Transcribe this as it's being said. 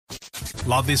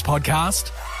Love this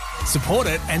podcast? Support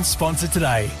it and sponsor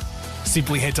today.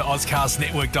 Simply head to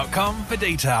AuscastNetwork.com for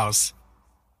details.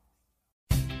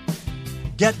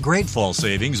 Get great fall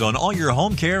savings on all your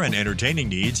home care and entertaining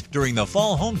needs during the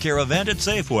Fall Home Care event at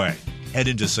Safeway. Head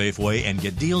into Safeway and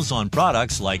get deals on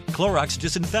products like Clorox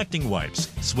Disinfecting Wipes,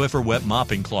 Swiffer Wet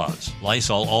Mopping Cloths,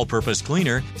 Lysol All-Purpose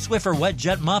Cleaner, Swiffer Wet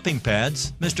Jet Mopping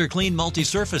Pads, Mr. Clean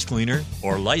Multi-Surface Cleaner,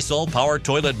 or Lysol Power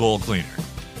Toilet Bowl Cleaner.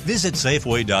 Visit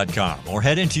Safeway.com or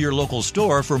head into your local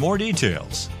store for more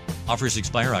details. Offers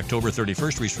expire October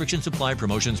 31st. Restrictions apply.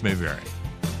 Promotions may vary.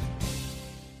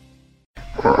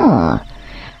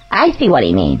 I see what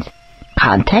he means.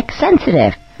 Context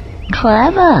sensitive.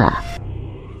 Clever.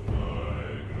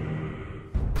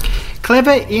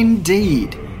 Clever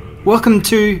indeed. Welcome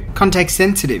to Context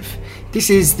Sensitive.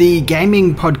 This is the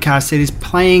gaming podcast that is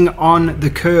playing on The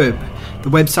Curb, the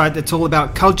website that's all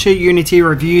about culture, unity,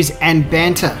 reviews, and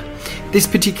banter. This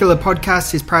particular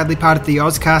podcast is proudly part of the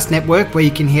Ozcast network, where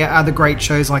you can hear other great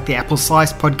shows like the Apple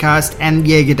Slice podcast and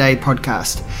Jaeger Day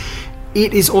podcast.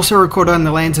 It is also recorded on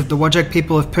the lands of the Whadjuk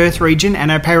people of Perth region,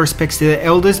 and I pay respects to their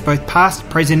elders, both past,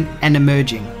 present, and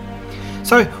emerging.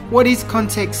 So, what is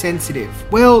Context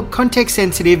Sensitive? Well, Context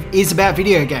Sensitive is about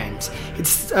video games.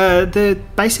 It's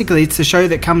basically it's the show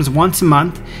that comes once a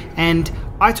month, and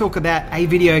I talk about a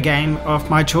video game of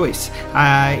my choice.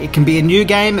 It can be a new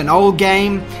game, an old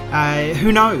game,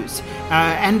 who knows?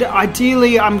 And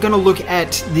ideally, I'm going to look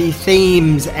at the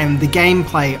themes and the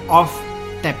gameplay of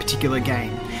that particular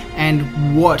game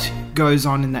and what goes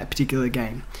on in that particular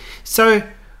game. So,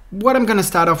 what I'm going to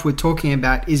start off with talking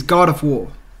about is God of War.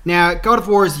 Now, God of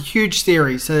War is a huge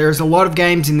series, so there's a lot of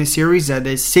games in this series.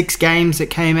 There's 6 games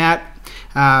that came out,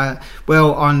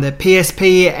 on the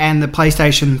PSP and the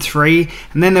PlayStation 3.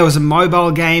 And then there was a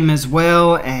mobile game as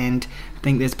well, and I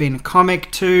think there's been a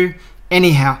comic too.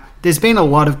 Anyhow, there's been a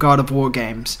lot of God of War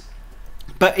games.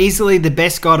 But easily the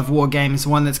best God of War game is the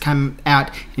one that's come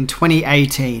out in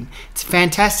 2018. It's a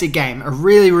fantastic game, a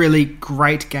really, really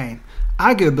great game.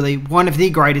 Arguably one of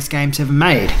the greatest games ever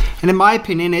made. And in my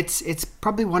opinion, it's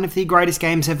probably one of the greatest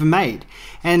games ever made.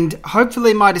 And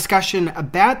hopefully my discussion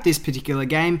about this particular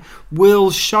game will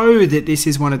show that this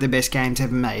is one of the best games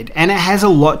ever made. And it has a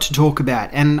lot to talk about.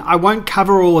 And I won't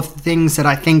cover all of the things that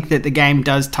I think that the game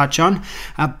does touch on.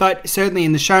 But certainly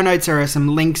in the show notes there are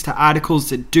some links to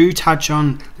articles that do touch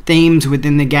on themes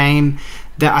within the game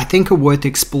that I think are worth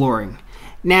exploring.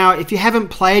 Now, if you haven't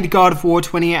played God of War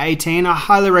 2018, I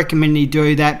highly recommend you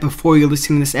do that before you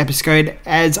listen to this episode,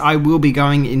 as I will be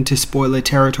going into spoiler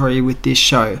territory with this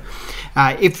show.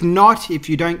 If not, if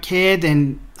you don't care,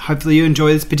 then hopefully you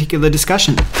enjoy this particular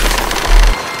discussion.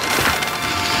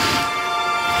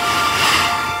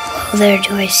 Oh, there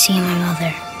do I see my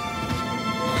mother.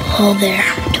 Oh, there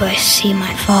do I see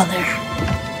my father.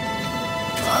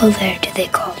 Oh, there do they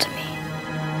call to me.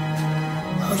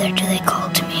 Oh, there do they call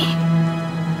to me.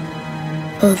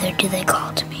 Oh, there do they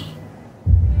call to me.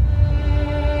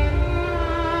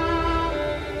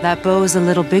 That bow is a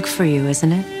little big for you,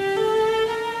 isn't it?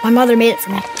 My mother made it for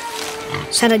me.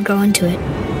 Said I'd grow into it.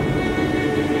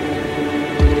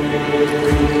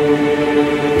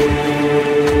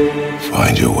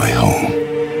 Find your way home.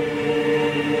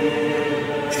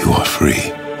 You are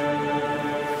free.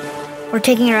 We're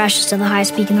taking our ashes to the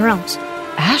highest peak in the realms.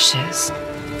 Ashes?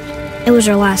 It was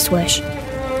our last wish.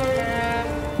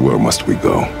 Where must we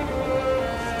go?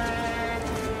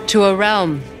 To a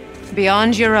realm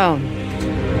beyond your own.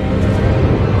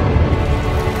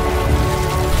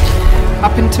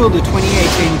 Up until the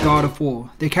 2018 God of War,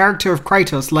 the character of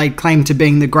Kratos laid claim to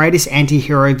being the greatest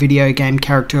anti-hero video game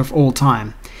character of all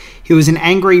time. He was an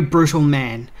angry, brutal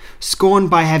man, scorned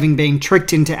by having been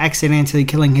tricked into accidentally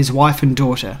killing his wife and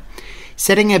daughter.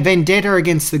 Setting a vendetta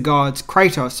against the gods,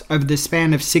 Kratos, over the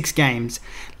span of 6 games,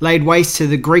 laid waste to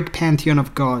the Greek pantheon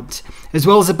of gods, as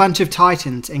well as a bunch of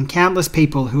titans and countless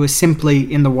people who were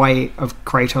simply in the way of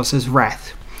Kratos'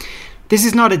 wrath. This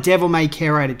is not a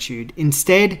devil-may-care attitude.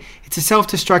 Instead, it's a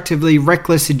self-destructively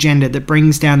reckless agenda that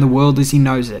brings down the world as he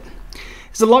knows it.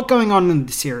 There's a lot going on in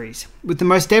the series, with the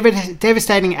most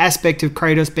devastating aspect of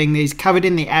Kratos being that he's covered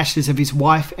in the ashes of his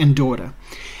wife and daughter,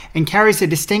 and carries a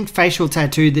distinct facial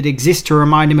tattoo that exists to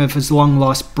remind him of his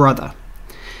long-lost brother.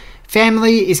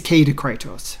 Family is key to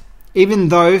Kratos. Even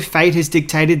though fate has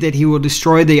dictated that he will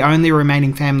destroy the only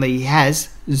remaining family he has,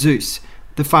 Zeus,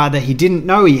 the father he didn't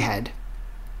know he had.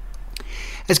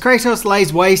 As Kratos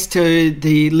lays waste to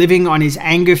the living on his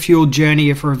anger-fueled journey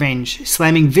of revenge,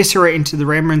 slamming Viscera into the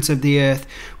remnants of the earth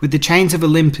with the chains of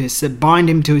Olympus that bind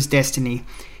him to his destiny,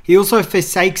 he also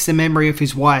forsakes the memory of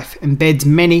his wife and beds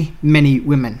many, many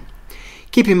women.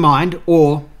 Keep in mind,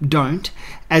 or don't,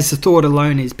 as the thought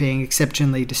alone is being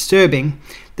exceptionally disturbing,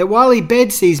 that while he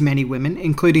beds these many women,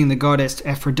 including the goddess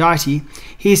Aphrodite,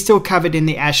 he is still covered in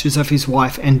the ashes of his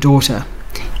wife and daughter.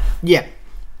 Yeah,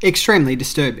 extremely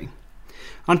disturbing.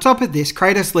 On top of this,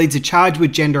 Kratos leads a charge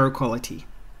with gender equality.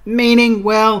 Meaning,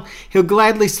 well, he'll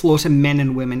gladly slaughter men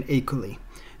and women equally.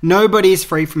 Nobody is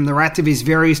free from the wrath of his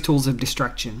various tools of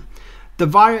destruction. The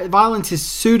violence is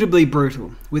suitably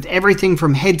brutal, with everything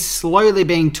from heads slowly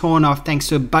being torn off thanks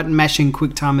to button-mashing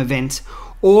quick-time events,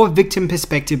 or victim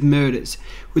perspective murders,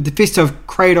 with the fist of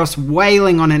Kratos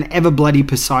wailing on an ever-bloody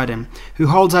Poseidon, who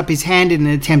holds up his hand in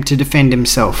an attempt to defend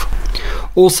himself.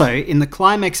 Also, in the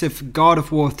climax of God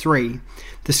of War 3,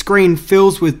 the screen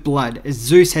fills with blood as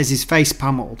Zeus has his face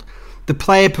pummeled, the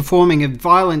player performing a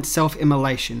violent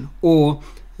self-immolation, or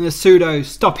the pseudo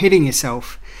 "stop hitting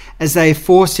yourself," as they are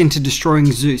forced into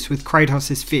destroying Zeus with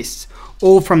Kratos' fists,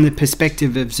 all from the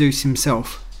perspective of Zeus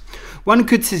himself. One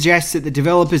could suggest that the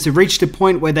developers have reached a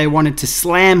point where they wanted to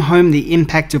slam home the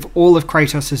impact of all of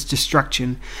Kratos'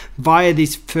 destruction via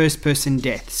these first-person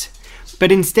deaths.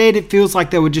 But instead it feels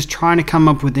like they were just trying to come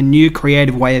up with a new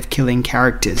creative way of killing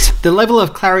characters. The level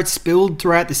of claret spilled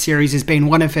throughout the series has been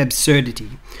one of absurdity,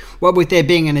 what with there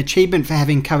being an achievement for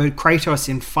having covered Kratos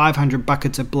in 500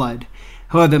 buckets of blood.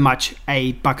 However much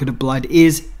a bucket of blood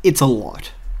is, it's a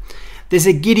lot. There's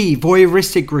a giddy,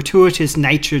 voyeuristic, gratuitous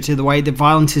nature to the way the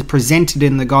violence is presented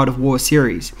in the God of War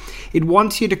series. It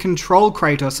wants you to control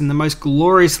Kratos in the most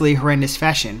gloriously horrendous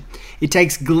fashion. It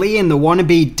takes glee in the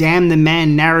wannabe damn the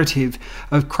man narrative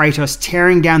of Kratos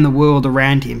tearing down the world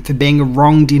around him for being a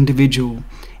wronged individual.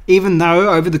 Even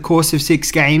though, over the course of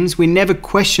 6 games, we never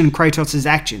question Kratos'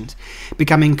 actions,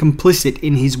 becoming complicit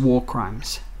in his war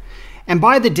crimes. And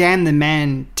by the damn the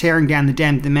man, tearing down the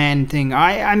damn the man thing,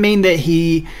 I mean that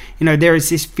there is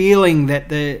this feeling that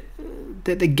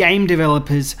the game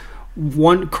developers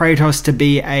want Kratos to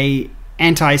be a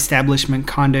anti-establishment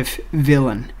kind of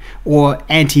villain, or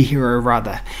anti-hero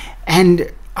rather.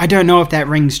 And I don't know if that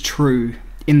rings true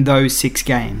in those 6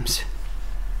 games.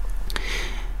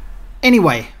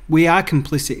 Anyway, we are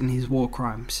complicit in his war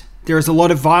crimes. There is a lot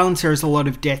of violence, there is a lot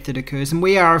of death that occurs, and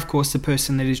we are, of course, the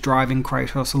person that is driving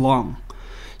Kratos along.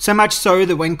 So much so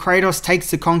that when Kratos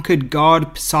takes the conquered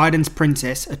god Poseidon's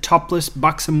princess, a topless,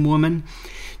 buxom woman,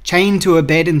 chained to a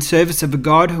bed in service of a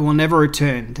god who will never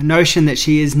return, the notion that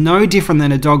she is no different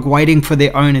than a dog waiting for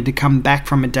their owner to come back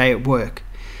from a day at work.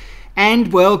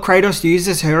 And, well, Kratos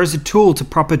uses her as a tool to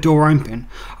prop a door open,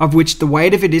 of which the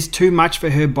weight of it is too much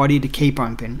for her body to keep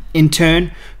open, in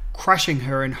turn crushing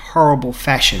her in horrible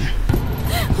fashion.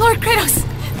 Lord Kratos,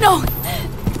 no!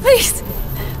 Please!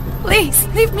 Please,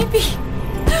 leave me be!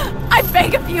 I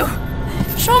beg of you!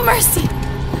 Show mercy!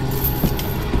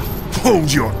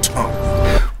 Hold your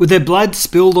tongue! With her blood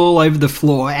spilled all over the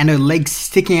floor and her legs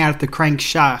sticking out of the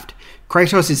crankshaft,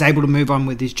 Kratos is able to move on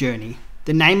with his journey.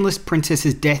 The nameless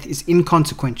princess's death is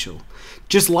inconsequential.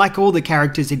 Just like all the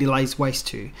characters that he lays waste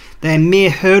to, they are mere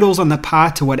hurdles on the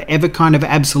path to whatever kind of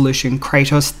absolution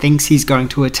Kratos thinks he's going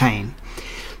to attain.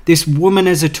 This woman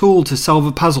as a tool to solve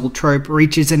a puzzle trope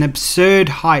reaches an absurd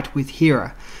height with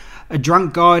Hera, a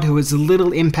drunk god who has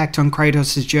little impact on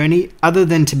Kratos' journey other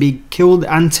than to be killed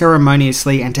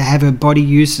unceremoniously and to have her body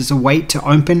used as a weight to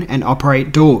open and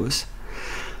operate doors.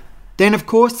 Then, of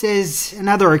course, there's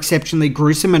another exceptionally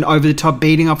gruesome and over-the-top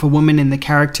beating off a woman in the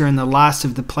character in the last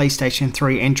of the PlayStation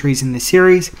 3 entries in the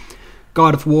series,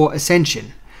 God of War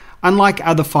Ascension. Unlike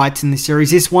other fights in the series,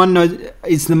 this one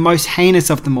is the most heinous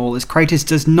of them all, as Kratos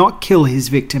does not kill his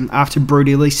victim after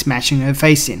brutally smashing her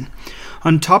face in.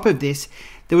 On top of this,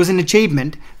 there was an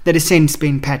achievement that has since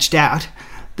been patched out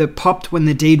that popped when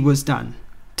the deed was done,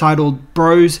 titled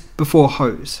Bros Before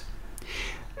Hoes.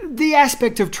 The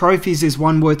aspect of trophies is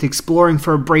one worth exploring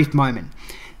for a brief moment.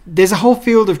 There's a whole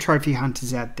field of trophy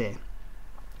hunters out there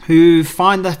who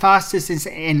find the fastest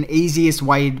and easiest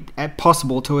way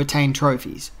possible to attain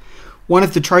trophies. One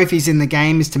of the trophies in the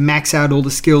game is to max out all the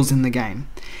skills in the game.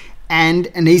 And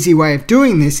an easy way of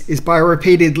doing this is by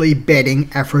repeatedly bedding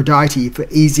Aphrodite for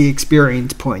easy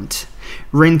experience points.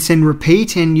 Rinse and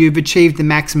repeat and you've achieved the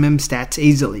maximum stats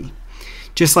easily.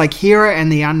 Just like Hera and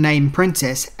the unnamed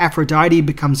princess, Aphrodite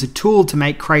becomes a tool to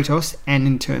make Kratos, and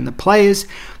in turn the players,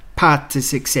 path to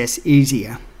success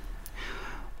easier.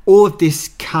 All of this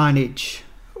carnage,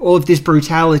 all of this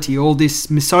brutality, all this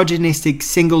misogynistic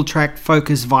single-track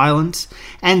focus violence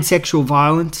and sexual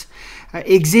violence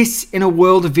exists in a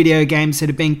world of video games that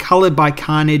have been coloured by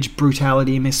carnage,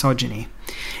 brutality and misogyny.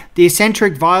 The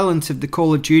eccentric violence of the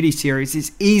Call of Duty series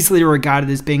is easily regarded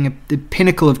as being the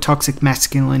pinnacle of toxic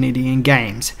masculinity in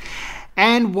games.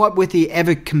 And what with the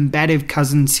ever-combative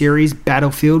cousin series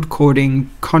Battlefield causing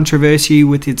controversy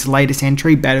with its latest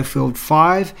entry, Battlefield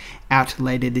 5, out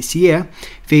later this year,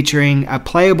 featuring a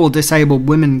playable disabled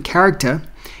women character,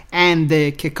 and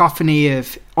the cacophony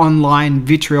of online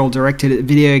vitriol directed at the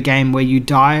video game where you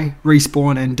die,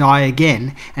 respawn and die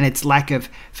again, and its lack of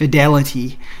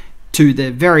fidelity to the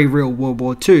very real World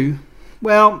War II,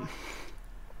 well,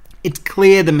 it's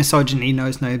clear the misogyny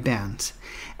knows no bounds.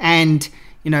 And,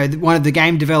 one of the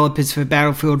game developers for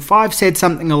Battlefield 5 said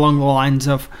something along the lines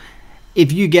of,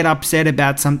 if you get upset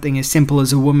about something as simple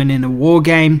as a woman in a war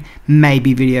game,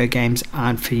 maybe video games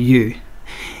aren't for you.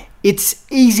 It's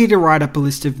easy to write up a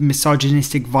list of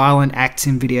misogynistic violent acts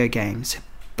in video games,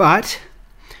 but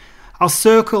I'll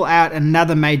circle out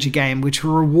another major game which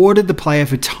rewarded the player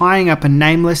for tying up a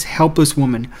nameless, helpless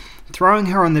woman, throwing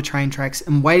her on the train tracks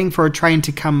and waiting for a train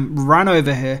to come run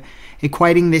over her,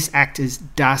 equating this act as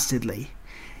dastardly.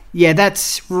 Yeah,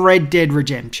 that's Red Dead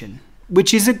Redemption,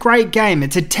 which is a great game.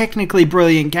 It's a technically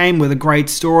brilliant game with a great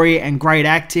story and great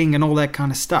acting and all that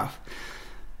kind of stuff.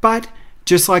 But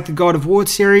just like the God of War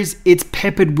series, it's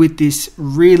peppered with this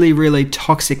really, really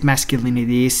toxic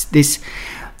masculinity, this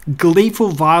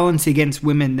gleeful violence against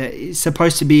women that is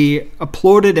supposed to be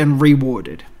applauded and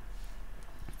rewarded.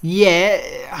 Yeah,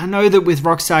 I know that with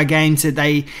Rockstar Games that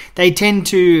they tend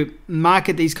to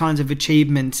market these kinds of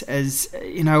achievements as,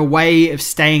 a way of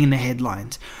staying in the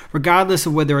headlines, regardless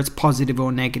of whether it's positive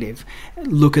or negative.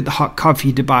 Look at the hot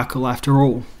coffee debacle after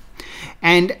all.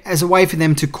 And as a way for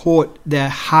them to court the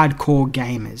hardcore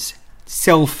gamers,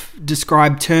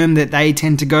 self-described term that they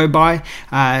tend to go by.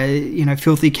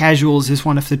 Filthy casuals is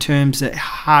one of the terms that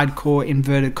hardcore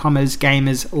inverted commas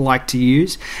gamers like to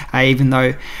use, even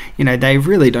though, they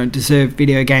really don't deserve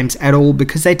video games at all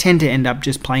because they tend to end up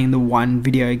just playing the one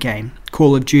video game,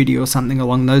 Call of Duty or something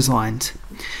along those lines,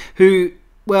 who,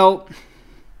 well,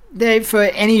 they, for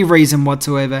any reason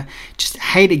whatsoever, just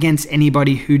hate against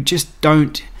anybody who just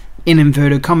don't, in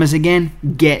inverted commas again,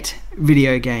 get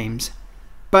video games.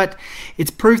 But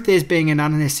it's proof there's being an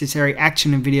unnecessary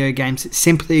action in video games that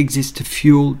simply exists to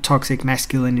fuel toxic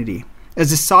masculinity.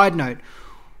 As a side note,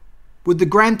 would the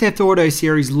Grand Theft Auto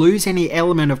series lose any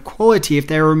element of quality if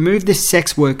they remove the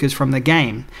sex workers from the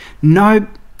game? No,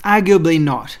 arguably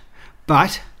not.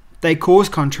 But they cause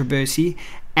controversy,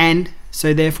 and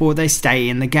so therefore they stay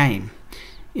in the game.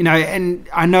 And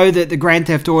I know that the Grand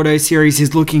Theft Auto series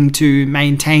is looking to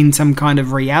maintain some kind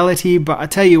of reality, but I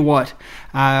tell you what,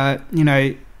 all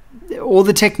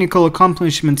the technical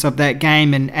accomplishments of that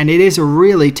game, and it is a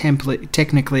really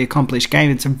technically accomplished game.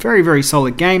 It's a very, very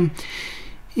solid game.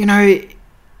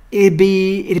 It'd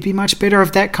be much better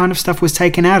if that kind of stuff was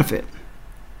taken out of it.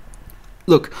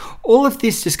 Look, all of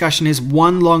this discussion is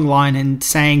one long line in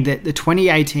saying that the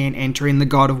 2018 entry in the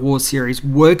God of War series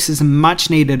works as a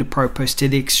much-needed approach to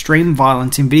the extreme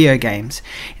violence in video games.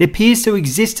 It appears to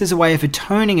exist as a way of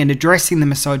atoning and addressing the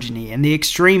misogyny and the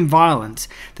extreme violence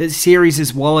that the series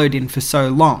has wallowed in for so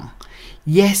long.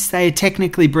 Yes, they are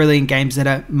technically brilliant games that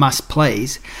are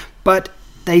must-plays, but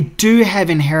they do have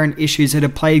inherent issues that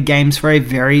have played games for a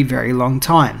very, very long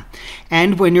time.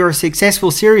 And when you're a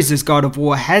successful series as God of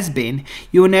War has been,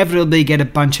 you inevitably get a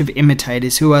bunch of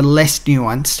imitators who are less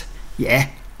nuanced.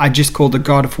 Yeah, I just called the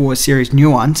God of War series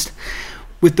nuanced,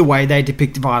 with the way they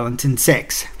depict violence and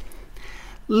sex.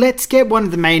 Let's get one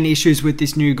of the main issues with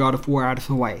this new God of War out of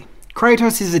the way.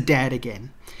 Kratos is a dad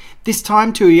again. This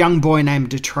time to a young boy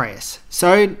named Atreus.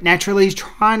 So, naturally, he's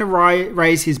trying to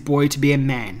raise his boy to be a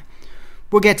man.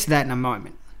 We'll get to that in a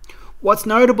moment. What's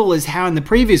notable is how in the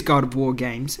previous God of War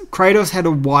games, Kratos had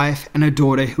a wife and a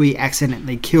daughter who he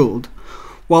accidentally killed.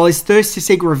 While his thirst to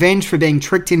seek revenge for being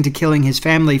tricked into killing his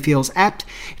family feels apt,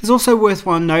 it is also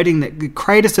worthwhile noting that the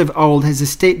Kratos of old has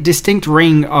a distinct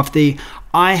ring of the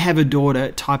I have a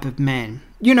daughter type of man.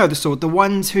 You know the sort, the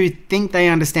ones who think they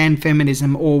understand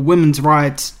feminism or women's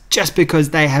rights just because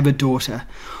they have a daughter.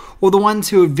 Or the ones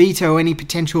who would veto any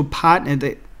potential partner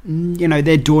that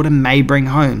their daughter may bring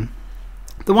home.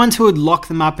 The ones who would lock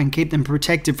them up and keep them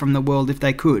protected from the world if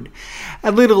they could.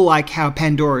 A little like how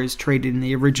Pandora is treated in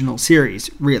the original series,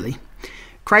 really.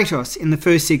 Kratos, in the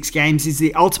first 6 games, is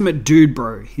the ultimate dude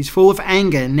bro. He's full of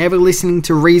anger, never listening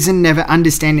to reason, never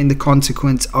understanding the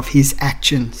consequence of his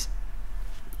actions.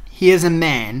 He is a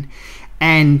man,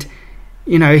 and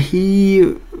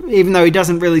he, even though he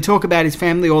doesn't really talk about his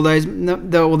family all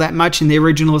that much in the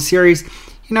original series,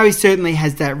 he certainly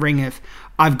has that ring of,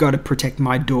 I've got to protect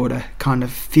my daughter kind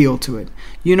of feel to it.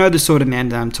 You know the sort of man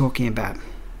that I'm talking about.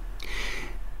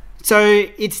 So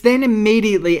it's then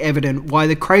immediately evident why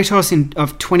the Kratos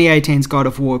of 2018's God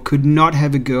of War could not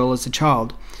have a girl as a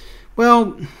child.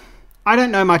 Well, I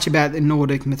don't know much about the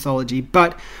Nordic mythology,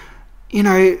 but, you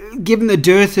know, given the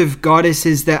dearth of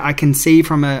goddesses that I can see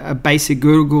from a basic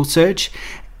Google search,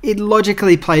 it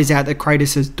logically plays out that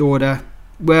Kratos' daughter,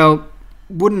 well,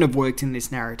 wouldn't have worked in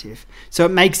this narrative. So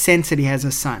it makes sense that he has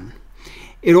a son.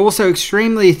 It also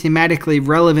extremely thematically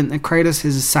relevant that Kratos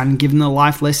has a son given the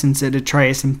life lessons that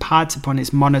Atreus imparts upon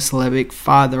his monosyllabic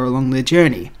father along the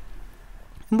journey.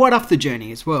 And what of the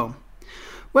journey as well?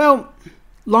 Well,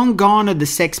 long gone are the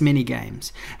sex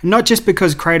minigames. And not just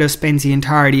because Kratos spends the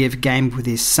entirety of the game with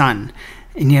his son.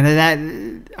 And you know, that,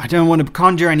 I don't want to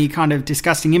conjure any kind of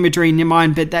disgusting imagery in your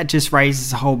mind, but that just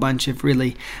raises a whole bunch of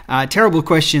really terrible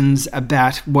questions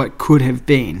about what could have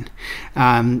been.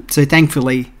 So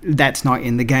thankfully, that's not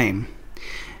in the game.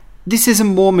 This is a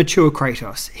more mature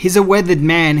Kratos. He's a weathered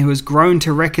man who has grown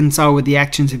to reconcile with the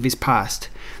actions of his past.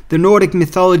 The Nordic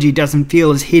mythology doesn't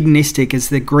feel as hedonistic as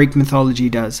the Greek mythology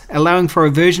does, allowing for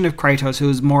a version of Kratos who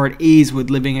is more at ease with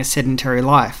living a sedentary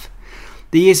life.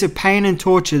 The years of pain and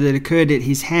torture that occurred at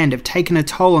his hand have taken a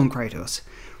toll on Kratos,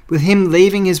 with him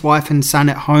leaving his wife and son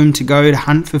at home to go to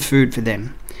hunt for food for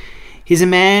them. He's a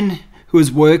man who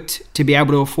has worked to be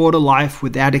able to afford a life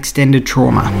without extended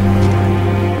trauma.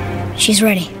 She's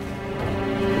ready.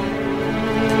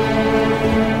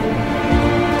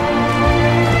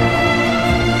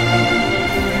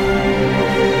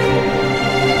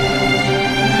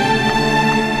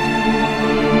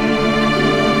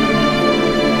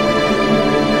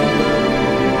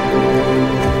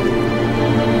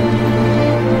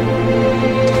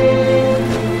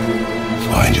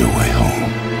 Find your way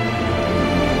home.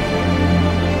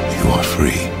 You are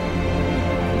free.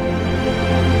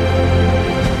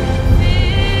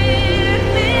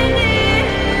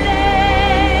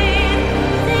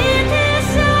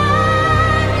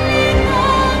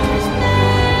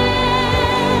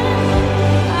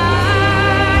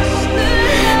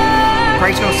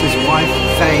 Kratos' wife,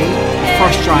 Faye, a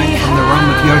frost giant from the realm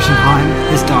of Jotunheim,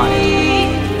 has died.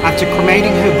 After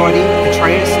cremating her body,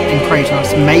 Atreus and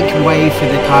Kratos make way for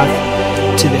the path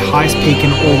to the highest peak in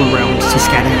all the realms to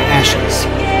scatter her ashes.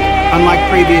 Unlike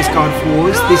previous God of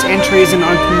Wars, this entry is an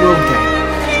open world game,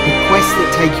 with quests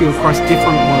that take you across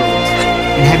different worlds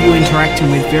and have you interacting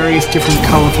with various different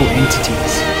colourful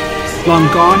entities. Long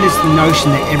gone is the notion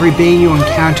that every being you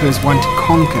encounter is one to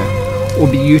conquer or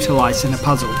be utilised in a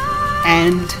puzzle.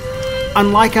 And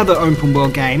unlike other open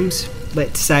world games,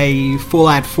 let's say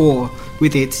Fallout 4,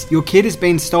 with its "your kid has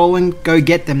been stolen, go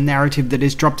get them" narrative that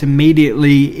is dropped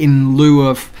immediately in lieu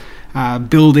of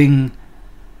building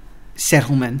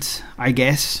settlements, I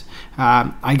guess.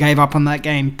 I gave up on that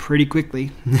game pretty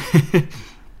quickly.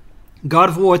 God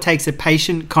of War takes a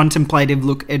patient, contemplative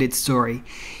look at its story.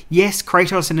 Yes,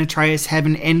 Kratos and Atreus have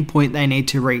an endpoint they need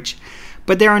to reach,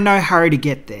 but they're in no hurry to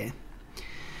get there.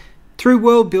 Through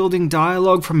world-building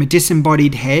dialogue from a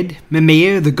disembodied head,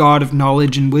 Mimir, the god of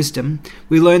knowledge and wisdom,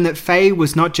 we learn that Faye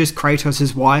was not just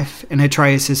Kratos' wife and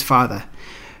Atreus' father.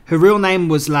 Her real name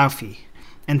was Laufey,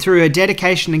 and through her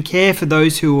dedication and care for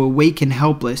those who were weak and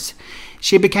helpless,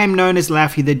 she became known as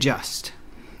Laufey the Just.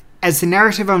 As the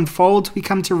narrative unfolds, we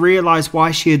come to realise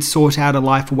why she had sought out a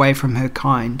life away from her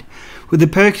kind, with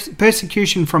the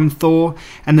persecution from Thor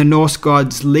and the Norse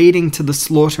gods leading to the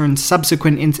slaughter and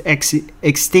subsequent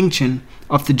extinction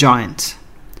of the giants.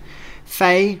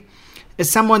 Faye, as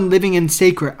someone living in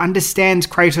secret, understands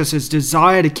Kratos'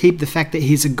 desire to keep the fact that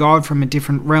he's a god from a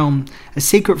different realm a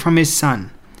secret from his son,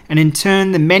 and in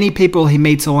turn the many people he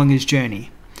meets along his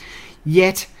journey.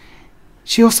 Yet,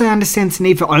 she also understands the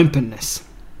need for openness,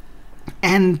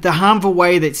 and the harmful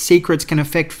way that secrets can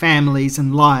affect families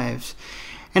and lives.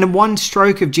 And in one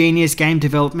stroke of genius game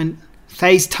development,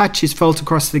 Faye's touch is felt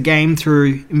across the game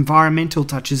through environmental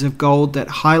touches of gold that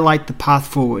highlight the path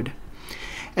forward.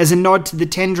 As a nod to the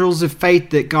tendrils of fate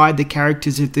that guide the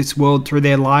characters of this world through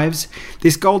their lives,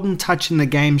 this golden touch in the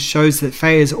game shows that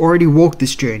Faye has already walked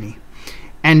this journey,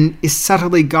 and is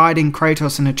subtly guiding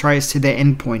Kratos and Atreus to their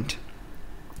endpoint.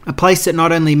 A place that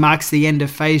not only marks the end of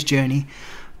Faye's journey,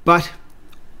 but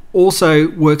also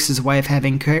works as a way of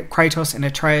having Kratos and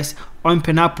Atreus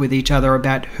open up with each other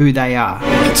about who they are.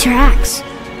 It's her axe.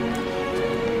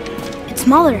 It's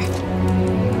Mother.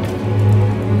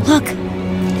 Look.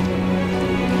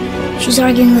 She's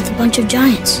arguing with a bunch of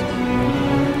giants.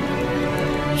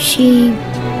 She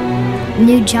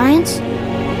knew giants?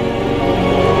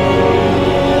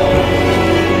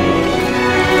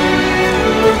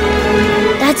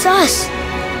 That's us.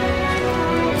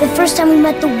 The first time we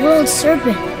met the world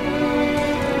serpent.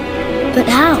 But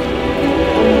how?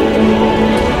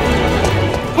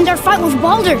 And our fight with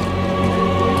Baldur.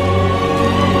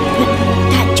 But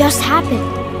that just happened.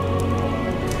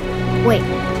 Wait,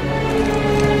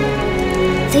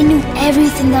 They knew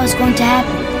everything that was going to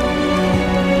happen.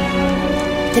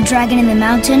 The dragon in the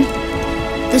mountain,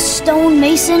 the stone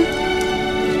mason,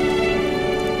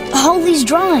 all these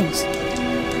drawings.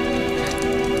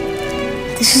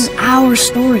 This is our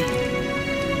story.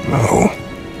 No.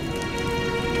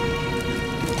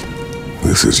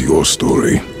 This is your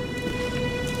story.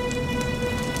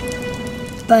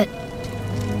 But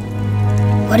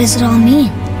what does it all mean?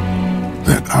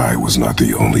 That I was not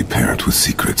the only parent with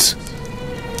secrets.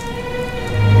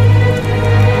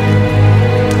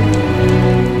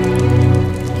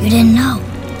 You didn't know.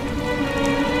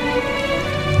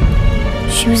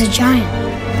 She was a giant.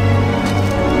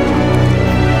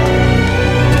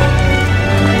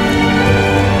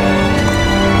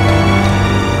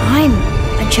 I'm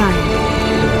a giant.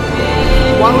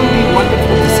 While it would be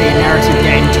wonderful to see a narrative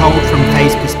game told from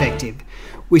Faye's perspective,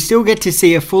 we still get to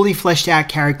see a fully fleshed out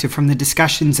character from the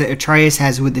discussions that Atreus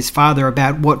has with his father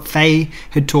about what Faye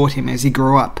had taught him as he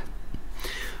grew up.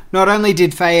 Not only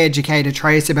did Faye educate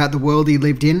Atreus about the world he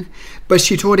lived in, but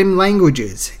she taught him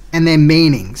languages and their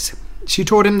meanings. She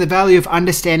taught him the value of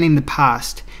understanding the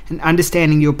past and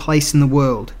understanding your place in the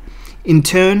world. In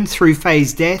turn, through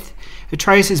Faye's death,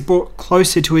 Atreus is brought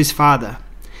closer to his father.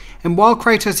 And while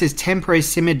Kratos' temper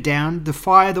is simmered down, the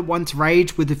fire that once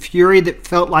raged with a fury that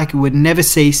felt like it would never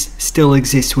cease still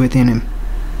exists within him.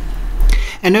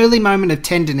 An early moment of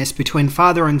tenderness between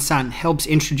father and son helps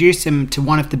introduce him to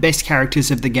one of the best characters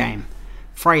of the game,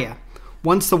 Freya,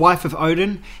 once the wife of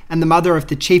Odin and the mother of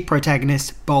the chief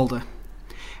protagonist, Balder.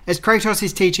 As Kratos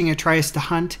is teaching Atreus to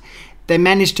hunt, they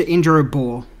manage to injure a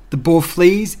boar. The boar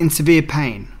flees in severe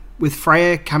pain, with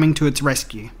Freya coming to its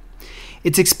rescue.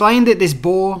 It's explained that this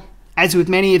boar, as with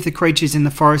many of the creatures in the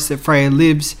forest that Freya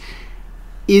lives,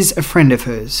 is a friend of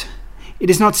hers. It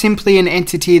is not simply an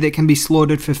entity that can be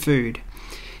slaughtered for food.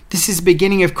 This is the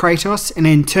beginning of Kratos and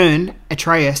in turn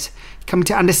Atreus coming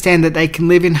to understand that they can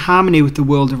live in harmony with the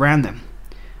world around them.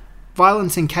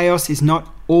 Violence and chaos is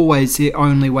not always the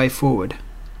only way forward.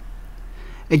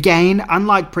 Again,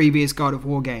 unlike previous God of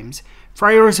War games,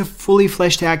 Freya is a fully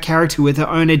fleshed out character with her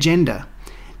own agenda.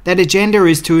 That agenda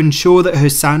is to ensure that her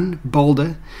son,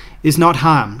 Balder, is not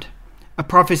harmed. A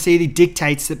prophecy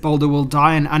dictates that Balder will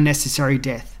die an unnecessary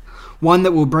death, one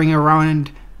that will bring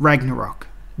around Ragnarok,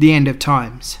 the end of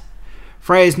times.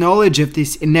 Freya's knowledge of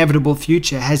this inevitable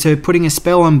future has her putting a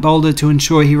spell on Balder to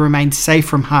ensure he remains safe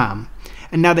from harm,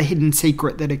 another hidden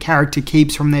secret that a character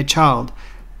keeps from their child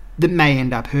that may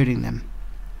end up hurting them.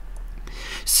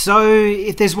 So,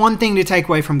 if there's one thing to take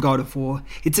away from God of War,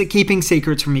 it's that keeping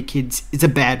secrets from your kids is a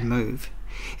bad move.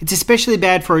 It's especially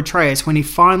bad for Atreus when he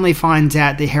finally finds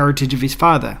out the heritage of his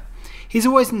father. He's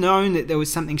always known that there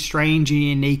was something strange and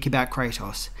unique about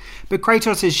Kratos, but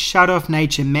Kratos' shut-off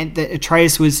nature meant that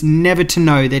Atreus was never to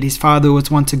know that his father was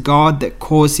once a god that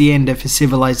caused the end of his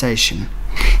civilization.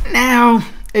 Now,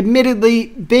 admittedly,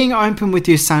 being open with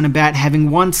your son about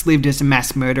having once lived as a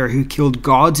mass murderer who killed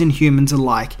gods and humans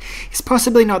alike is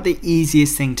possibly not the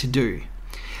easiest thing to do.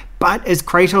 But as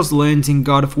Kratos learns in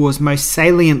God of War's most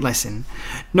salient lesson,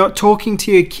 not talking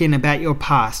to your kin about your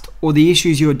past or the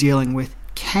issues you're dealing with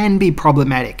can be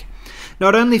problematic,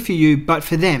 not only for you but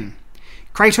for them.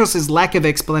 Kratos' lack of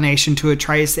explanation to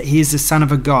Atreus that he is the son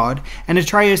of a god, and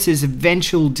Atreus'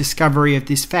 eventual discovery of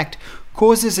this fact,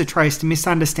 causes Atreus to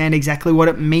misunderstand exactly what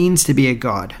it means to be a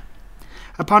god.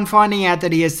 Upon finding out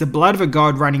that he has the blood of a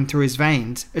god running through his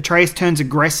veins, Atreus turns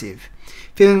aggressive,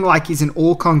 feeling like he's an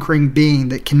all-conquering being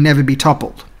that can never be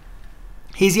toppled.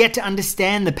 He's yet to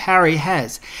understand the power he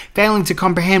has, failing to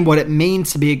comprehend what it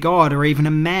means to be a god or even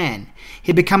a man.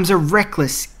 He becomes a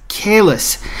reckless,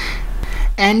 careless,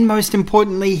 and most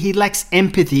importantly, he lacks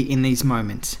empathy in these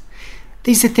moments.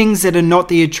 These are things that are not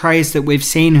the Atreus that we've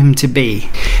seen him to be.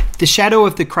 The shadow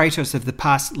of the Kratos of the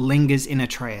past lingers in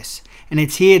Atreus, and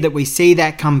it's here that we see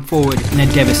that come forward in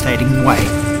a devastating way.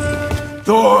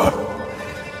 Thor!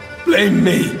 Blame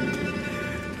me!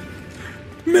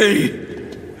 Me!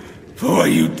 For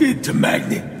what you did to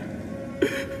Magni.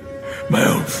 My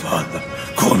own father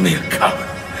called me a coward.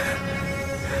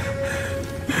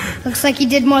 Looks like he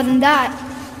did more than that.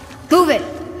 Move it,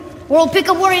 or we'll pick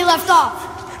up where he left off.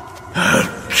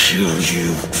 I'll kill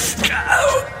you.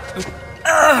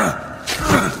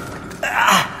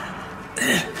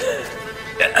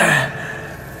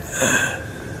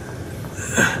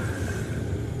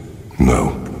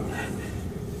 No.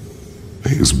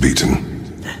 He is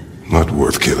beaten. Not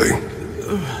worth killing.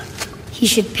 He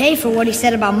should pay for what he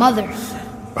said about Mother.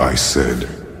 I said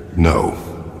no.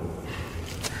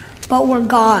 But we're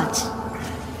gods.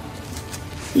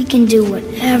 We can do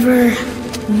whatever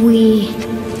we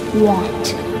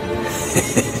want.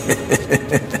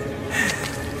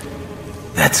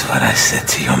 That's what I said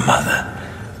to your mother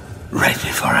right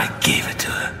before I gave it to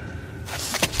her.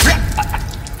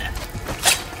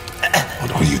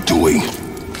 What are you doing?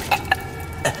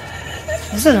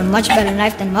 This is a much better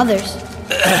knife than Mother's.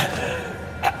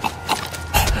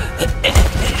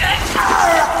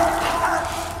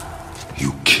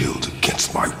 You killed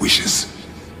against my wishes.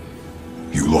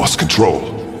 You lost control.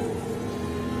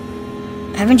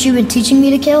 Haven't you been teaching me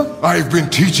to kill? I've been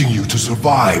teaching you to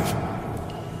survive.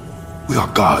 We are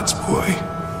gods, boy.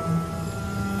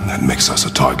 And that makes us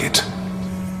a target.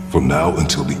 From now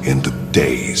until the end of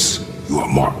days, you are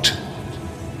marked.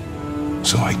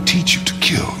 So I teach you to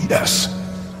kill, yes,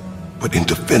 but in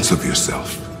defense of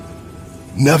yourself.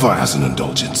 Never as an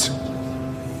indulgence.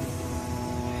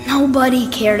 Nobody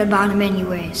cared about him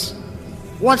anyways.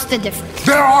 What's the difference?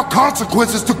 There are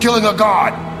consequences to killing a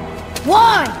god!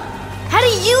 Why? How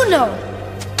do you know?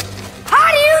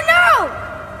 How do you know?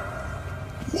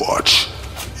 Watch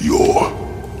your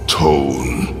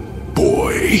tone,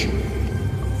 boy.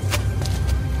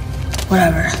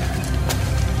 Whatever.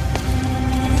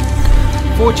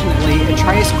 Fortunately,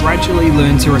 Atreus gradually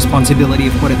learns the responsibility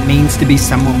of what it means to be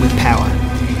someone with power.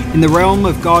 In the realm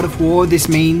of God of War, this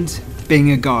means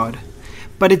being a god.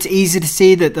 But it's easy to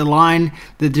see that the line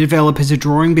the developers are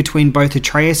drawing between both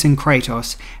Atreus and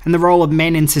Kratos and the role of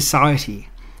men in society.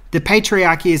 The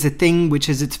patriarchy is a thing which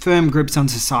has its firm grips on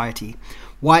society.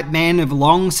 White men have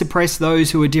long suppressed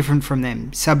those who are different from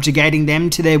them, subjugating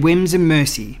them to their whims and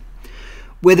mercy.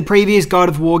 Where the previous God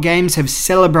of War games have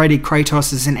celebrated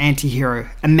Kratos as an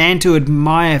anti-hero, a man to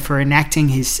admire for enacting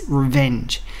his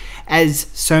revenge, as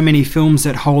so many films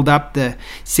that hold up the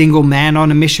single man on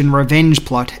a mission revenge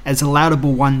plot as a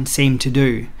laudable one seem to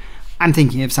do. I'm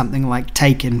thinking of something like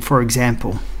Taken, for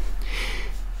example.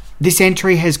 This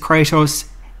entry has Kratos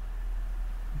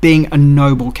being a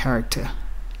noble character,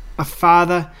 a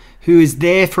father who is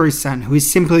there for his son, who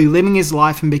is simply living his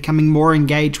life and becoming more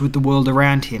engaged with the world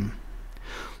around him.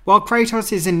 While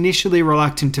Kratos is initially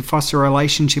reluctant to foster a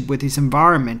relationship with his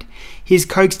environment, he is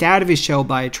coaxed out of his shell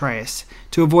by Atreus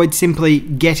to avoid simply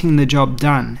getting the job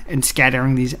done and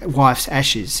scattering his wife's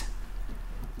ashes.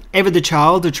 Ever the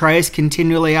child, Atreus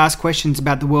continually asks questions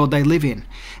about the world they live in,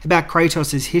 about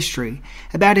Kratos' history,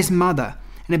 about his mother,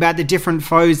 and about the different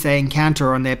foes they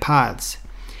encounter on their paths.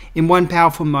 In one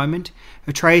powerful moment,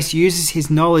 Atreus uses his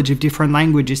knowledge of different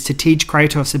languages to teach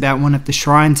Kratos about one of the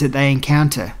shrines that they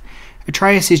encounter.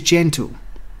 Atreus is gentle.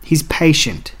 He's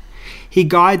patient. He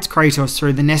guides Kratos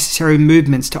through the necessary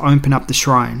movements to open up the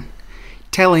shrine,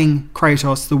 telling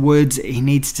Kratos the words that he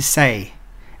needs to say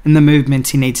and the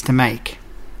movements he needs to make.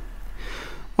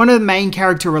 One of the main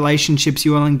character relationships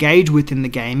you will engage with in the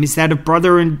game is that of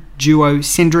brother and duo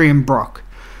Sindri and Brok.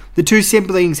 The two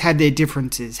siblings have their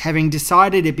differences, having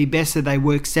decided it'd be best that they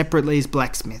work separately as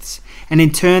blacksmiths, and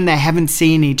in turn they haven't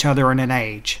seen each other in an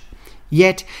age.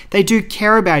 Yet, they do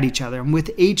care about each other, and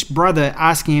with each brother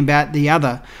asking about the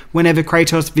other whenever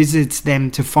Kratos visits them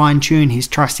to fine-tune his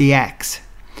trusty axe.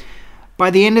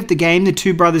 By the end of the game, the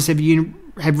two brothers have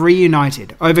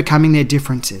reunited, overcoming their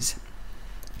differences.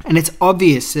 And it's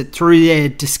obvious that through their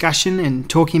discussion and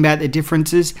talking about their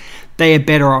differences, they are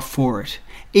better off for it,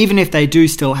 even if they do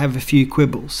still have a few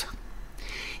quibbles.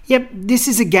 Yep, this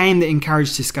is a game that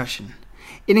encourages discussion.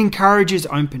 It encourages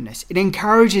openness. It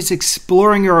encourages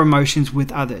exploring your emotions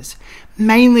with others,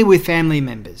 mainly with family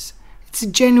members. It's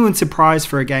a genuine surprise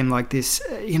for a game like this,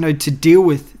 to deal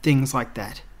with things like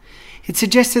that. It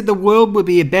suggests that the world would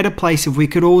be a better place if we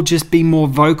could all just be more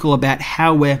vocal about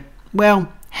how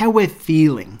we're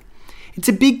feeling. It's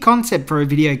a big concept for a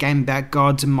video game about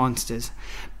gods and monsters,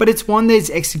 but it's one that's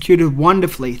executed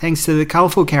wonderfully thanks to the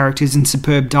colourful characters and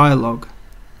superb dialogue.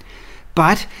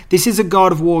 But this is a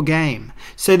God of War game,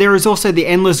 so there is also the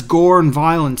endless gore and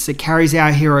violence that carries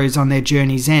our heroes on their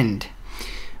journey's end.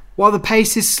 While the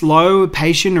pace is slow,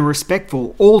 patient and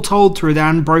respectful, all told through the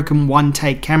unbroken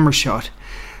one-take camera shot,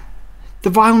 the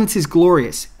violence is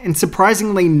glorious and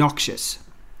surprisingly noxious.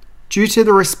 Due to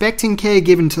the respect and care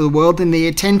given to the world and the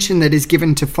attention that is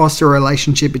given to foster a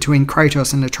relationship between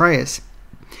Kratos and Atreus,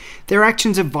 their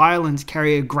actions of violence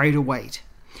carry a greater weight.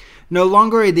 No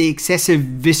longer are the excessive,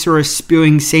 viscerous,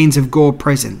 spewing scenes of gore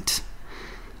present.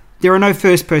 There are no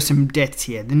first-person deaths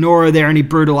here, nor are there any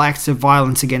brutal acts of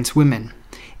violence against women.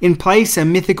 In place are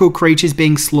mythical creatures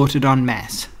being slaughtered en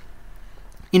masse.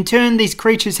 In turn, these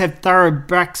creatures have thorough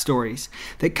backstories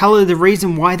that colour the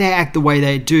reason why they act the way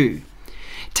they do.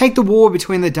 Take the war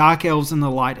between the Dark Elves and the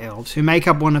Light Elves, who make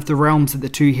up one of the realms that the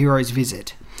two heroes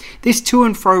visit. This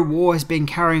to-and-fro war has been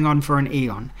carrying on for an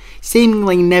eon,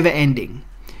 seemingly never ending.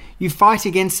 You fight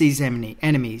against these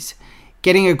enemies,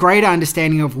 getting a greater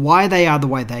understanding of why they are the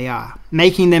way they are,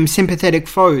 making them sympathetic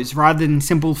foes rather than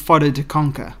simple fodder to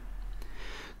conquer.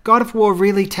 God of War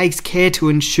really takes care to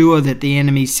ensure that the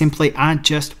enemies simply aren't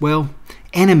just,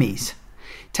 enemies.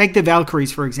 Take the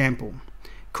Valkyries, for example.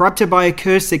 Corrupted by a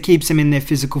curse that keeps them in their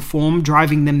physical form,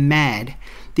 driving them mad,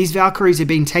 these Valkyries have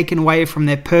been taken away from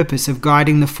their purpose of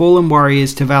guiding the fallen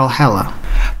warriors to Valhalla.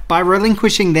 By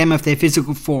relinquishing them of their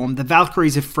physical form, the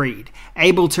Valkyries are freed,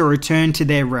 able to return to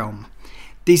their realm.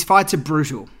 These fights are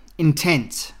brutal,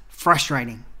 intense,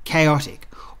 frustrating, chaotic,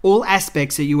 all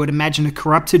aspects that you would imagine a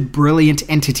corrupted, brilliant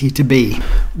entity to be.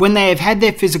 When they have had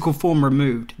their physical form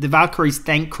removed, the Valkyries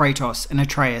thank Kratos and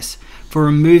Atreus for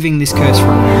removing this curse from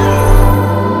them.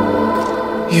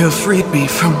 You have freed me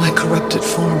from my corrupted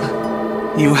form.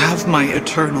 You have my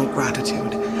eternal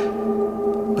gratitude.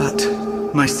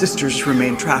 But my sisters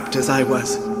remain trapped as I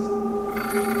was.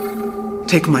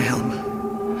 Take my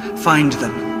helm. Find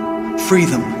them. Free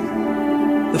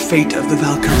them. The fate of the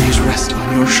Valkyries rests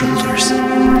on your shoulders.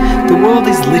 The world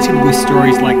is littered with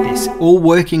stories like this, all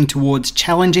working towards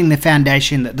challenging the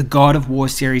foundation that the God of War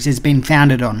series has been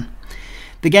founded on.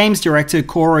 The game's director,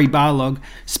 Cory Barlog,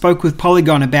 spoke with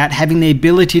Polygon about having the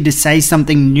ability to say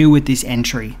something new with this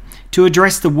entry, to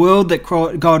address the world that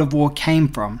God of War came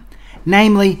from,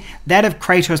 namely that of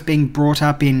Kratos being brought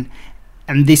up in,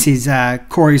 and this is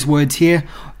Cory's words here,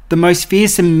 the most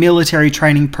fearsome military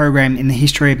training program in the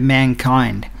history of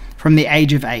mankind, from the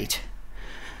age of 8.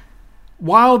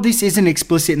 While this isn't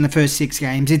explicit in the first 6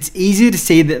 games, it's easy to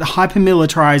see that the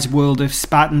hyper-militarized world of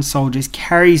Spartan soldiers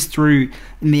carries through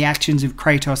in the actions of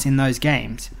Kratos in those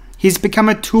games. He's become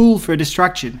a tool for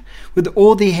destruction, with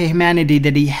all the humanity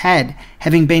that he had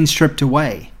having been stripped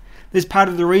away. That's part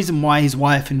of the reason why his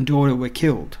wife and daughter were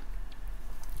killed.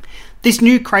 This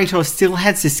new Kratos still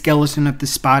has the skeleton of the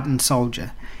Spartan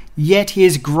soldier, yet he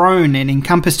has grown and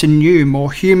encompassed a new,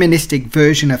 more humanistic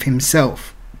version of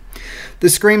himself. The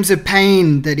screams of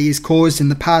pain that he has caused in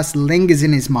the past lingers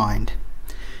in his mind,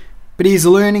 but he is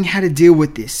learning how to deal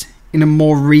with this in a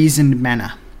more reasoned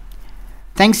manner.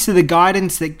 Thanks to the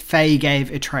guidance that Faye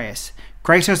gave Atreus,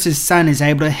 Kratos' son is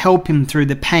able to help him through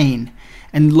the pain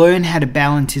and learn how to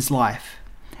balance his life.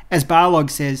 As Barlog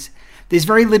says, there's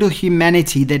very little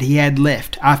humanity that he had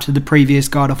left after the previous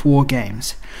God of War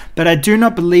games, but I do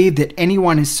not believe that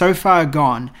anyone is so far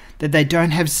gone that they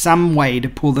don't have some way to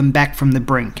pull them back from the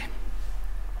brink.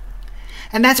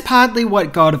 And that's partly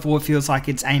what God of War feels like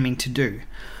it's aiming to do.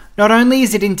 Not only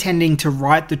is it intending to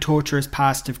right the torturous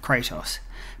past of Kratos,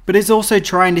 but it's also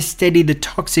trying to steady the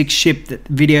toxic ship that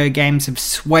video games have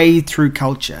swayed through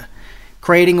culture,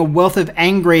 creating a wealth of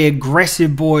angry,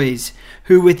 aggressive boys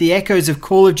who, with the echoes of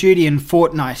Call of Duty and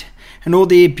Fortnite, and all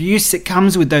the abuse that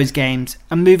comes with those games,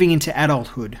 are moving into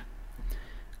adulthood.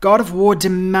 God of War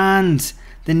demands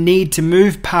the need to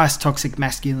move past toxic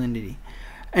masculinity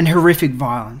and horrific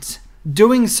violence,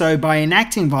 doing so by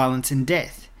enacting violence and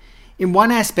death. In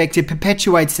one aspect, it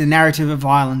perpetuates the narrative of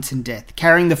violence and death,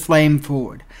 carrying the flame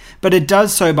forward, but it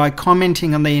does so by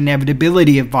commenting on the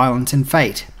inevitability of violence and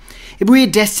fate. If we are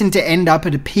destined to end up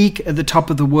at a peak at the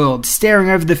top of the world, staring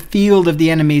over the field of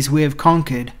the enemies we have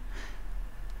conquered,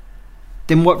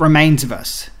 then what remains of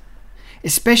us?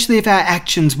 Especially if our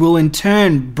actions will in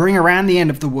turn bring around the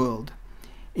end of the world.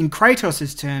 In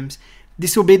Kratos' terms,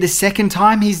 this will be the second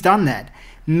time he's done that,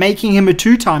 making him a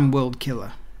 2-time world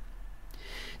killer.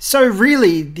 So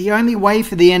really, the only way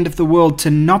for the end of the world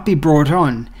to not be brought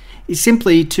on is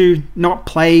simply to not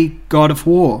play God of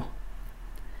War.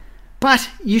 But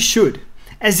you should,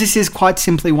 as this is quite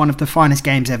simply one of the finest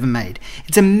games ever made.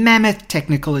 It's a mammoth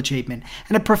technical achievement,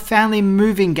 and a profoundly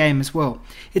moving game as well.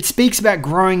 It speaks about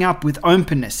growing up with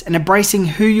openness and embracing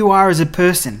who you are as a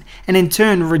person, and in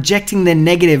turn rejecting the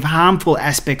negative, harmful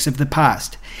aspects of the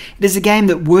past. It is a game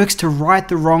that works to right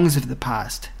the wrongs of the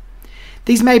past.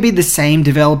 These may be the same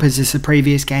developers as the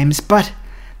previous games, but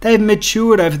they have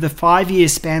matured over the 5-year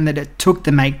span that it took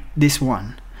to make this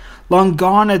one. Long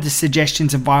gone are the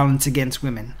suggestions of violence against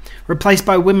women, replaced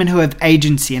by women who have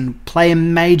agency and play a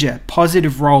major,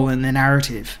 positive role in the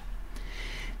narrative.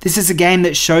 This is a game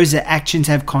that shows that actions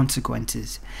have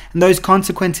consequences, and those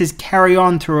consequences carry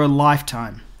on through a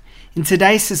lifetime. In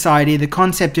today's society, the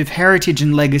concept of heritage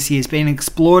and legacy has been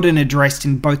explored and addressed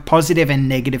in both positive and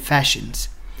negative fashions.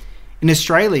 In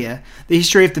Australia, the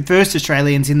history of the first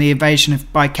Australians in the invasion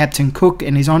by Captain Cook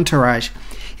and his entourage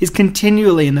is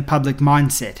continually in the public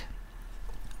mindset.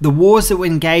 The wars that were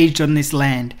engaged on this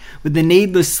land, with the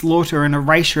needless slaughter and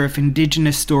erasure of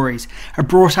Indigenous stories, are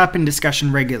brought up in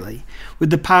discussion regularly,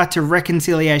 with the path to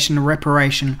reconciliation and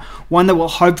reparation one that will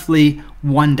hopefully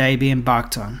one day be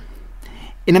embarked on.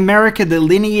 In America, the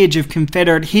lineage of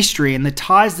Confederate history and the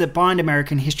ties that bind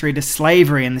American history to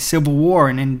slavery and the Civil War,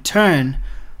 and in turn,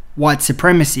 white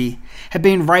supremacy, have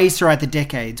been raised throughout the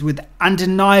decades, with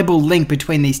undeniable link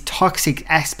between these toxic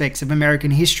aspects of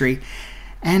American history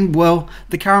and, well,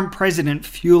 the current president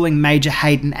fueling major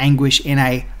hate and anguish in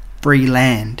a free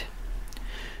land.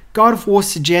 God of War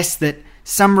suggests that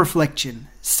some reflection,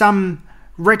 some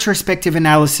retrospective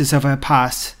analysis of our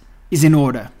past is in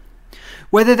order.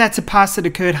 Whether that's a past that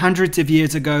occurred hundreds of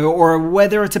years ago or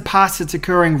whether it's a past that's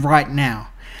occurring right now.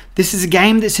 This is a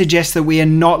game that suggests that we are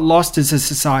not lost as a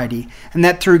society and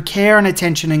that through care and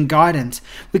attention and guidance,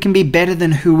 we can be better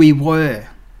than who we were.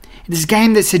 It is a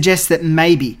game that suggests that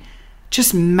maybe,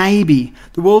 just maybe,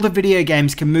 the world of video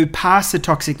games can move past the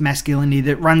toxic masculinity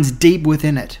that runs deep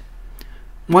within it.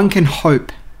 One can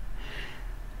hope.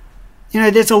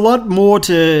 There's a lot more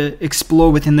to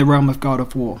explore within the realm of God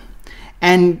of War.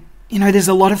 And there's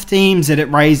a lot of themes that it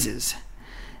raises.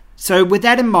 So with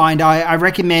that in mind, I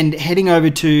recommend heading over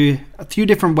to a few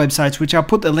different websites, which I'll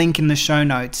put the link in the show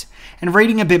notes, and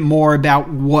reading a bit more about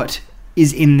what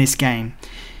is in this game.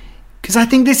 Because I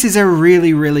think this is a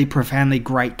really, really profoundly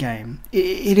great game.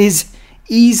 It is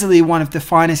easily one of the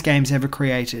finest games ever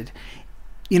created.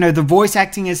 The voice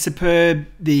acting is superb.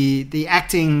 The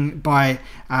acting by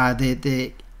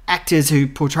the actors who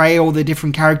portray all the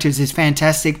different characters is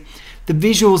fantastic. The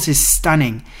visuals is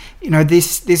stunning.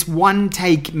 This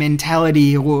one-take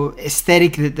mentality or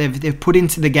aesthetic that they've put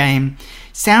into the game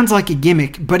sounds like a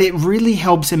gimmick, but it really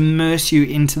helps immerse you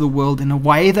into the world in a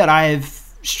way that I have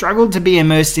struggled to be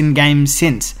immersed in games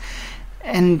since.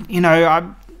 And,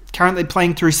 I'm currently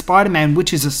playing through Spider-Man,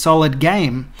 which is a solid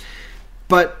game.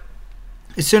 But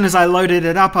as soon as I loaded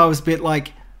it up, I was a bit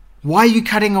like, why are you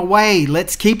cutting away?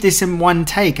 Let's keep this in one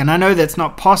take. And I know that's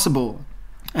not possible.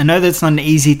 I know that's not an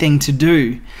easy thing to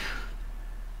do.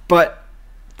 But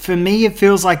for me, it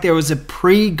feels like there was a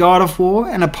pre-God of War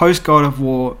and a post-God of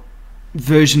War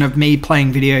version of me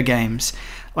playing video games.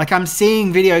 Like I'm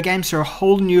seeing video games through a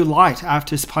whole new light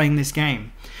after playing this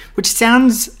game. Which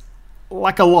sounds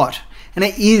like a lot. And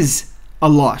it is a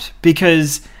lot.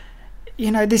 Because,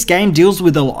 this game deals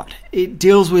with a lot. It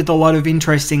deals with a lot of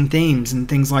interesting themes and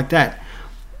things like that.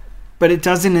 But it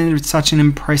does it in such an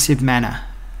impressive manner.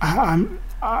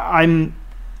 I'm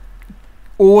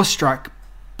awestruck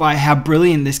by how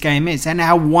brilliant this game is and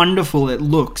how wonderful it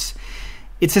looks.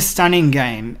 It's a stunning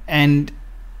game, and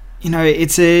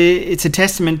it's a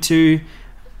testament to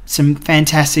some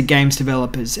fantastic games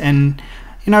developers, and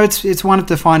it's one of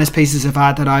the finest pieces of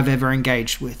art that I've ever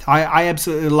engaged with. I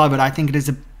absolutely love it. I think it is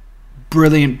a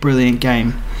brilliant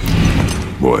game.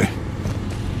 Boy.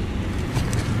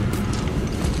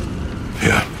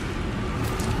 Yeah.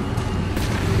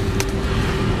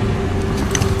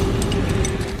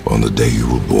 On the day you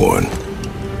were born,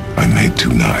 I made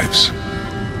 2 knives,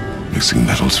 mixing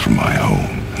metals from my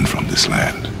home and from this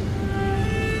land.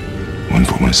 One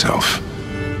for myself,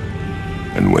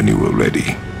 and when you were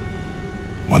ready,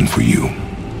 one for you.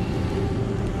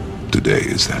 Today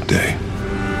is that day.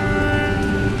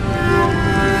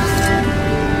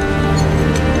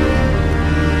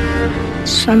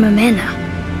 So I'm a man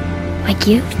now, like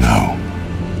you? No.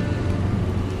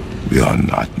 We are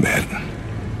not men.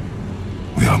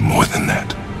 We are more than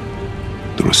that.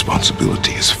 The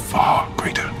responsibility is far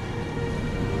greater.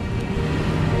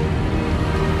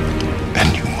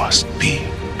 And you must be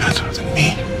better than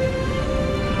me.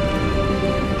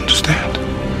 Understand?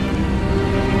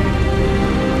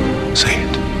 Say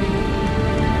it.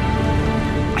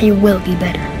 I will be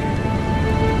better.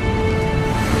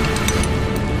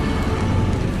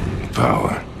 The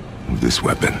power of this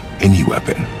weapon, any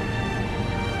weapon,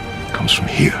 comes from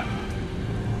here.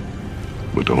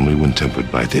 But only when tempered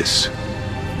by this.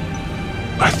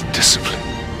 By the discipline,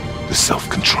 the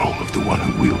self-control of the one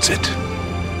who wields it.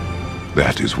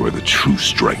 That is where the true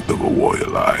strength of a warrior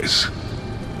lies.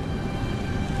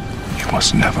 You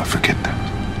must never forget that.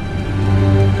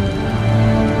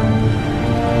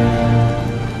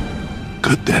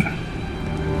 Good then.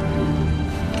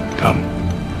 Come.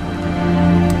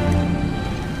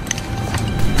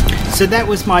 So that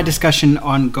was my discussion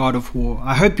on God of War.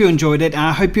 I hope you enjoyed it, and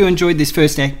I hope you enjoyed this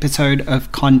first episode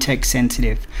of Context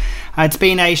Sensitive. It's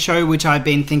been a show which I've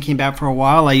been thinking about for a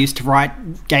while. I used to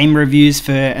write game reviews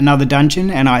for Another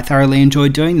Dungeon, and I thoroughly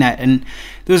enjoyed doing that. And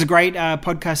there was a great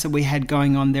podcast that we had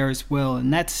going on there as well.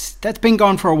 And that's been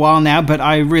gone for a while now, but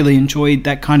I really enjoyed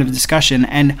that kind of discussion.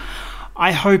 And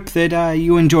I hope that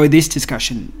you enjoy this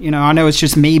discussion. I know it's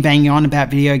just me banging on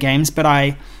about video games, but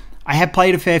I have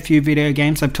played a fair few video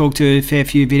games. I've talked to a fair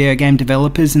few video game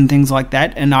developers and things like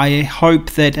that, and I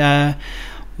hope that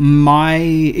my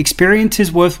experience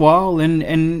is worthwhile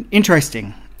and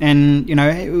interesting. And, you know,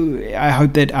 I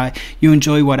hope that you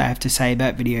enjoy what I have to say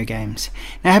about video games.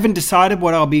 Now, I haven't decided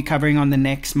what I'll be covering on the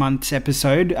next month's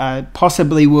episode.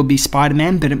 Possibly will be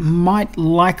Spider-Man, but it might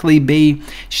likely be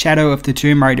Shadow of the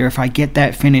Tomb Raider if I get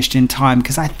that finished in time,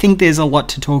 because I think there's a lot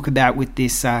to talk about with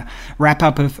this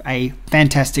wrap-up of a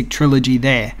fantastic trilogy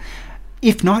there.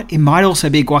 If not, it might also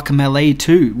be Guacamelee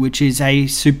 2, which is a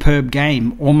superb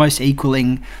game, almost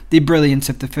equaling the brilliance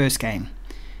of the first game.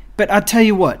 But I'll tell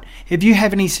you what, if you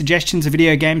have any suggestions of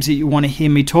video games that you want to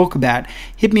hear me talk about,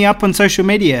 hit me up on social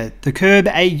media,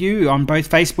 TheCurbAU on both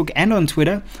Facebook and on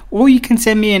Twitter, or you can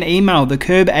send me an email,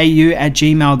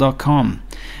 thecurbau@gmail.com.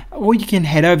 Or you can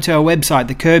head over to our website,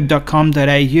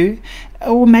 thecurb.com.au,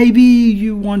 or maybe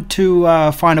you want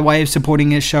to find a way of supporting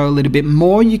this show a little bit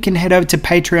more, you can head over to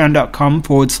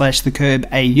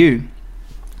patreon.com/thecurbau.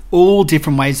 All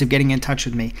different ways of getting in touch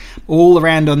with me, all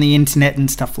around on the internet and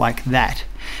stuff like that.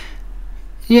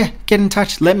 Yeah, get in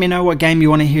touch. Let me know what game you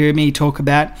want to hear me talk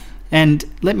about, and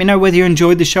let me know whether you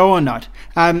enjoyed the show or not.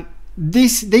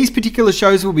 These particular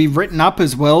shows will be written up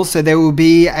as well, so there will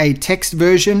be a text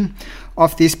version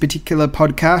of this particular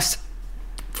podcast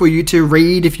for you to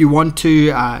read if you want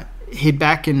to head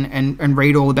back and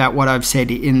read all about what I've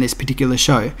said in this particular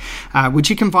show, which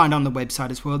you can find on the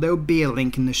website as well. There will be a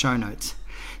link in the show notes.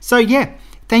 So yeah,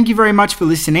 thank you very much for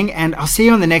listening, and I'll see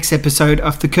you on the next episode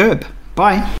of The Curb.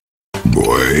 Bye.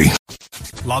 Boy.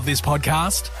 Love this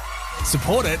podcast?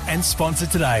 Support it and sponsor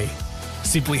today.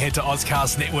 Simply head to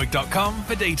OzCastNetwork.com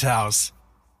for details.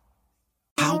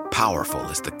 How powerful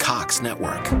is the Cox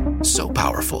Network? So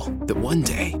powerful that one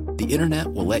day the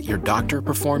internet will let your doctor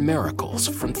perform miracles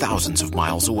from thousands of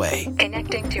miles away.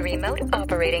 Connecting to remote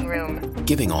operating room.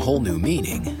 Giving a whole new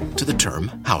meaning to the term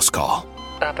house call.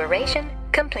 Operation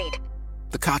complete.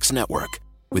 The Cox Network.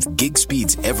 With gig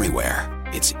speeds everywhere.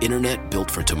 It's internet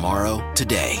built for tomorrow,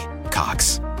 today.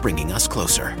 Cox, bringing us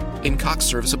closer. In Cox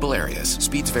serviceable areas,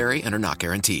 speeds vary and are not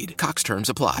guaranteed. Cox terms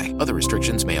apply. Other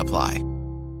restrictions may apply.